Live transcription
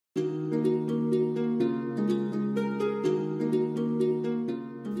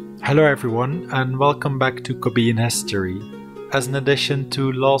Hello everyone and welcome back to Kobe in History. As an addition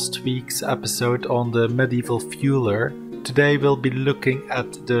to last week's episode on the medieval fueler, today we'll be looking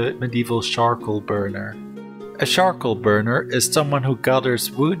at the medieval charcoal burner. A charcoal burner is someone who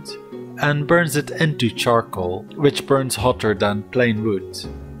gathers wood and burns it into charcoal, which burns hotter than plain wood.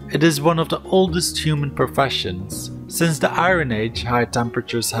 It is one of the oldest human professions. Since the Iron Age, high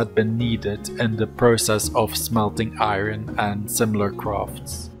temperatures had been needed in the process of smelting iron and similar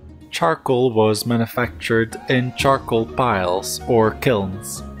crafts. Charcoal was manufactured in charcoal piles or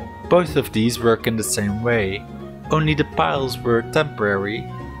kilns. Both of these work in the same way, only the piles were temporary,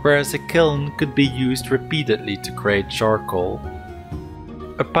 whereas a kiln could be used repeatedly to create charcoal.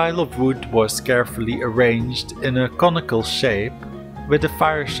 A pile of wood was carefully arranged in a conical shape with a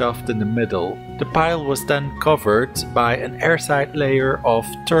fire shaft in the middle. The pile was then covered by an airtight layer of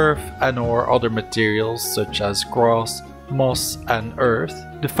turf and/or other materials such as grass, moss and earth.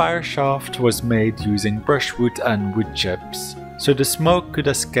 The fire shaft was made using brushwood and wood chips, so the smoke could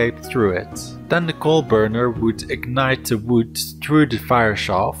escape through it. Then the coal burner would ignite the wood through the fire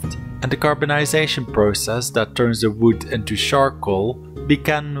shaft, and the carbonization process that turns the wood into charcoal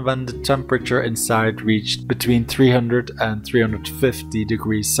began when the temperature inside reached between 300 and 350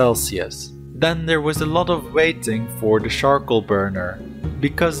 degrees Celsius. Then there was a lot of waiting for the charcoal burner,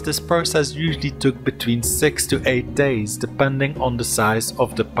 because this process usually took between 6 to 8 days depending on the size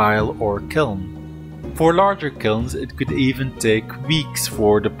of the pile or kiln. For larger kilns it could even take weeks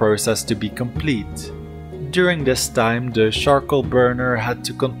for the process to be complete. During this time the charcoal burner had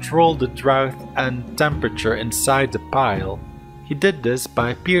to control the drought and temperature inside the pile. He did this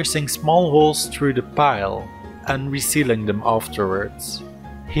by piercing small holes through the pile and resealing them afterwards.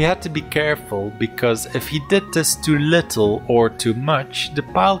 He had to be careful because if he did this too little or too much, the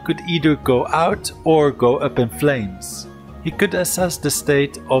pile could either go out or go up in flames. He could assess the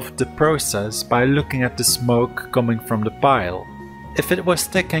state of the process by looking at the smoke coming from the pile. If it was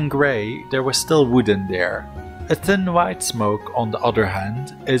thick and grey, there was still wood in there. A thin white smoke, on the other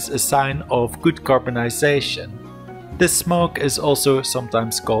hand, is a sign of good carbonization. This smoke is also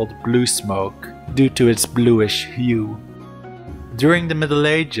sometimes called blue smoke due to its bluish hue. During the Middle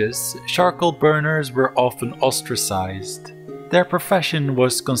Ages, charcoal burners were often ostracized. Their profession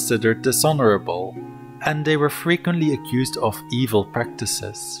was considered dishonorable, and they were frequently accused of evil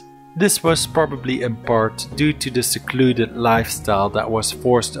practices. This was probably in part due to the secluded lifestyle that was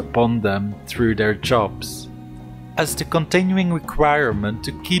forced upon them through their jobs. As the continuing requirement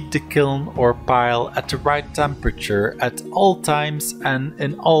to keep the kiln or pile at the right temperature at all times and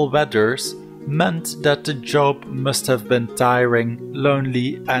in all weathers meant that the job must have been tiring,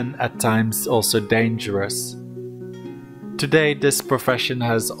 lonely and at times also dangerous. Today this profession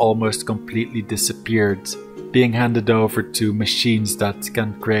has almost completely disappeared, being handed over to machines that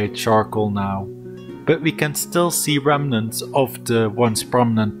can create charcoal now. But we can still see remnants of the once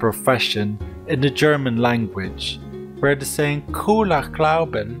prominent profession in the German language, where the saying "cooler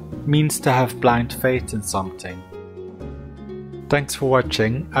Glauben" means to have blind faith in something. Thanks for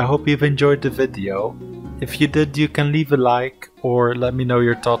watching, I hope you've enjoyed the video. If you did, you can leave a like or let me know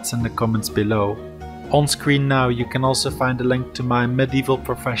your thoughts in the comments below. On screen now you can also find a link to my medieval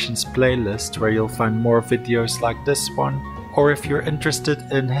professions playlist where you'll find more videos like this one, or if you're interested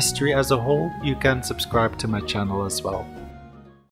in history as a whole, you can subscribe to my channel as well.